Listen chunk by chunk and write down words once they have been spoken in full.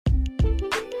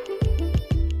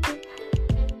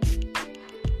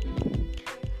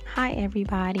Hi,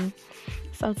 everybody.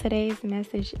 So, today's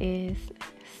message is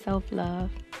self love.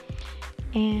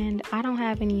 And I don't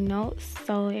have any notes,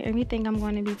 so everything I'm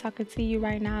going to be talking to you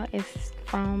right now is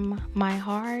from my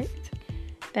heart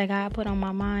that God put on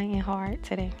my mind and heart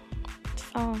today.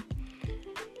 So,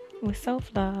 with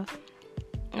self love,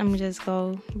 I'm going to just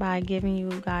go by giving you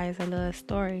guys a little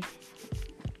story.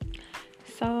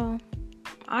 So,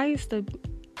 I used to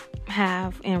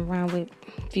have and run with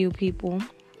few people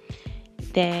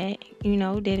that,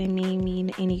 didn't mean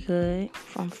me any good,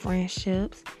 from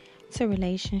friendships to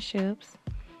relationships.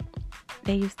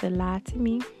 They used to lie to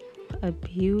me,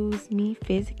 abuse me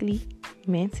physically,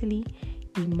 mentally,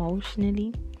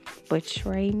 emotionally,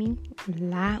 betray me,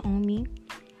 lie on me,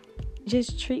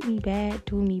 just treat me bad,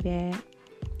 do me bad.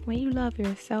 When you love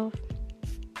yourself,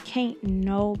 can't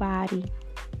nobody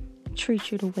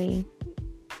treat you the way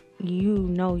you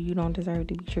know you don't deserve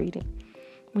to be treated.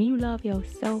 When you love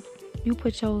yourself, you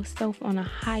put yourself on a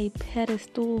high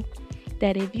pedestal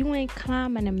that if you ain't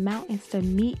climbing the mountains to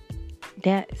meet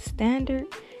that standard,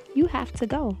 you have to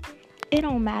go. It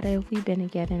don't matter if we've been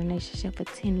together in a relationship for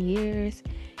 10 years.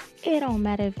 It don't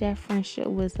matter if that friendship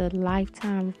was a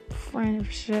lifetime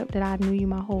friendship that I knew you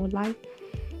my whole life.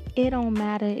 It don't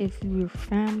matter if you were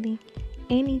family.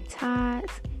 Any ties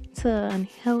to an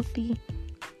unhealthy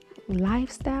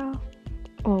lifestyle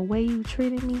or way you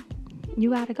treated me,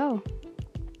 you gotta go.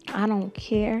 I don't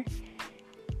care.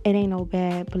 It ain't no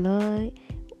bad blood.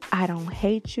 I don't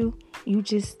hate you. You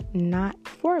just not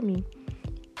for me.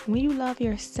 When you love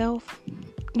yourself,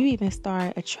 you even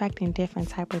start attracting different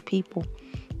type of people.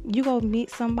 You go meet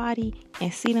somebody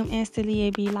and see them instantly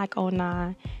and be like, oh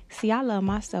nah, see, I love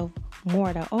myself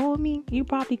more. The old me, you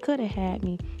probably could have had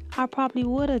me. I probably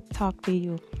would have talked to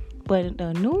you. But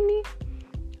the new me,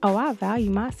 oh, I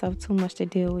value myself too much to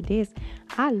deal with this.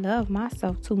 I love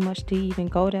myself too much to even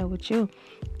go there with you.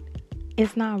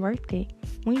 It's not worth it.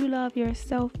 When you love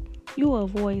yourself, you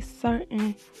avoid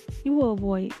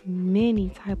many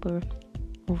type of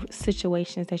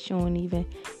situations that you don't even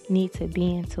need to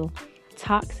be into.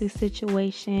 Toxic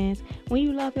situations. When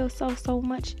you love yourself so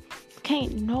much,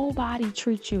 can't nobody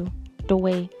treat you the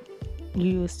way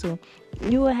you used to.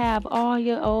 You will have all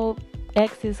your old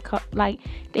exes, like,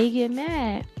 they get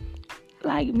mad.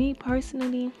 Like me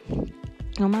personally,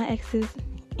 when my exes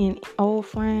and old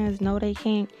friends know they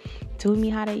can't do me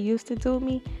how they used to do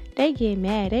me, they get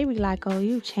mad. They be like, oh,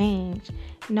 you changed.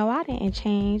 No, I didn't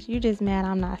change. You just mad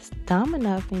I'm not dumb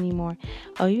enough anymore.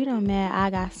 Oh, you done mad I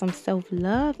got some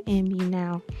self-love in me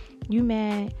now. You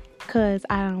mad because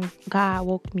God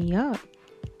woke me up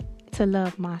to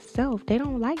love myself. They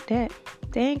don't like that.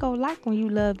 They ain't gonna like when you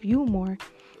love you more.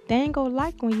 They ain't gonna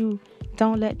like when you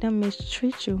don't let them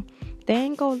mistreat you. They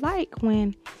ain't gonna like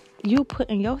when you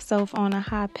putting yourself on a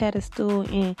high pedestal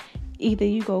and either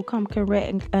you go come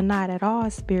correct or not at all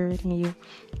spirit in you.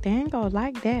 They ain't gonna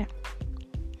like that.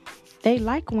 They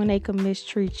like when they could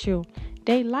mistreat you.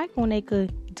 They like when they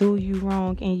could do you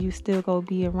wrong and you still go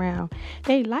be around.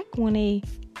 They like when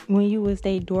you was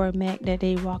they doormat that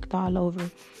they walked all over.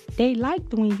 They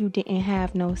liked when you didn't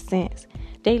have no sense.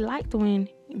 They liked when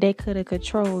they could have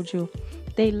controlled you.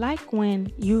 They like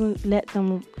when you let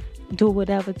them do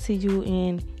whatever to you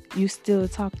and you still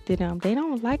talk to them. They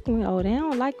don't like when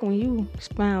you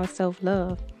found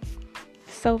self-love.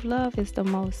 Self-love is the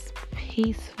most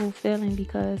peaceful feeling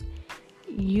because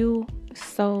you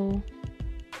so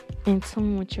in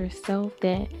tune with yourself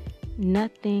that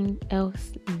nothing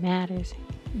else matters.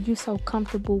 You so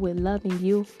comfortable with loving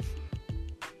you.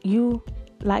 You,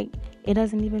 like, it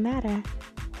doesn't even matter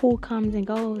who comes and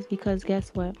goes because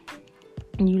guess what?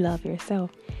 You love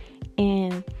yourself.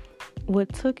 And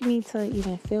what took me to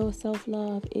even feel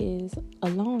self-love is a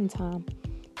long time.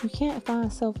 You can't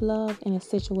find self-love in a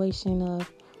situation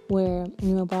of where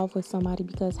you're involved with somebody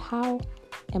because how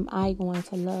am I going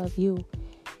to love you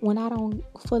when I don't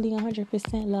fully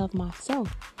 100% love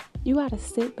myself? You got to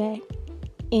sit back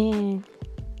and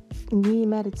read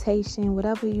meditation,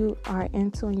 whatever you are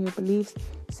into in your beliefs.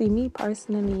 See, me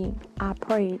personally, I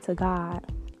prayed to God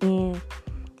and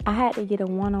I had to get a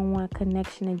one-on-one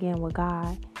connection again with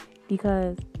God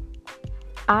because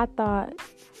I thought,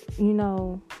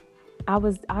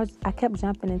 I kept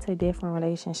jumping into different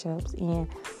relationships and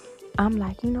I'm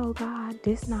like, God,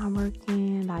 this not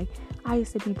working. Like, I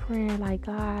used to be praying like,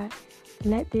 God,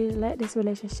 let this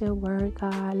relationship work,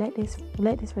 God. Let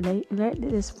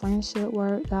this friendship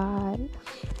work, God.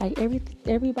 Like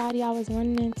everybody I was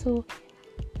running into,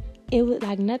 it was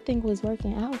like nothing was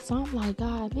working out. So I'm like,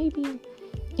 God, maybe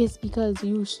it's because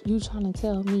you trying to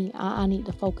tell me I need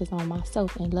to focus on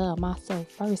myself and love myself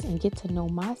first and get to know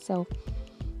myself.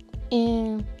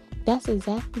 And That's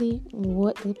exactly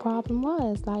what the problem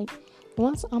was. Like,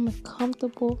 once I'm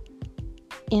comfortable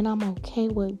and I'm okay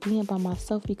with being by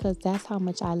myself because that's how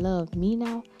much I love me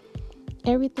now,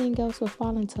 everything else will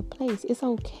fall into place. It's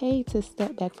okay to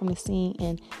step back from the scene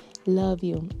and love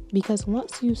you, because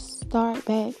once you start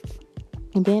back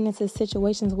and being into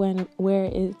situations where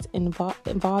it's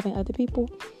involving other people,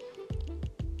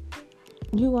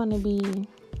 you're going to be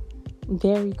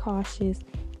very cautious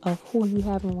of who you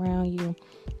have around you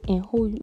and who